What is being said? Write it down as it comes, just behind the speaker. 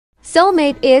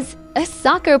soulmate is a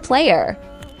soccer player.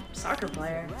 Soccer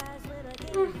player?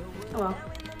 Oh well.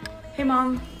 Hey,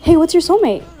 Mom. Hey, what's your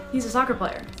soulmate? He's a soccer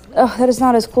player. Oh, that is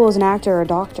not as cool as an actor or a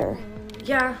doctor.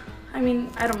 Yeah, I mean,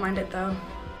 I don't mind it though.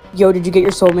 Yo, did you get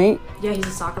your soulmate? Yeah, he's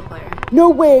a soccer player. No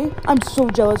way! I'm so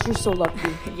jealous. You're so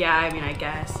lucky. Yeah, I mean, I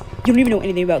guess. You don't even know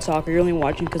anything about soccer. You're only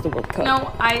watching because of the World Cup.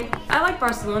 No, I like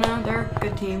Barcelona. They're a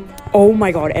good team. Oh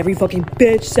my god, every fucking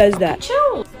bitch says that.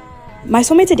 Chill. My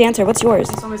soulmate's a dancer. What's yours?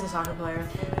 He's always a soccer player.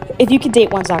 If you could date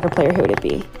one soccer player, who would it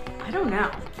be? I don't know.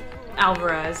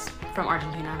 Alvarez from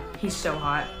Argentina. He's so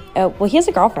hot. Oh, well, he has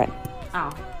a girlfriend.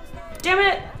 Oh. Damn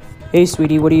it! Hey,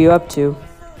 sweetie, what are you up to?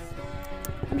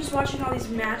 I'm just watching all these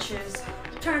matches.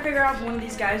 Trying to figure out if one of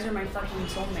these guys are my fucking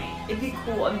soulmate. It'd be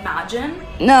cool. Imagine.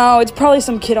 No, it's probably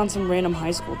some kid on some random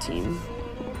high school team.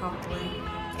 Probably.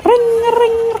 Ring,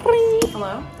 ring, ring.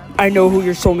 Hello? I know who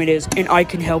your soulmate is, and I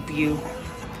can help you.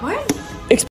 What?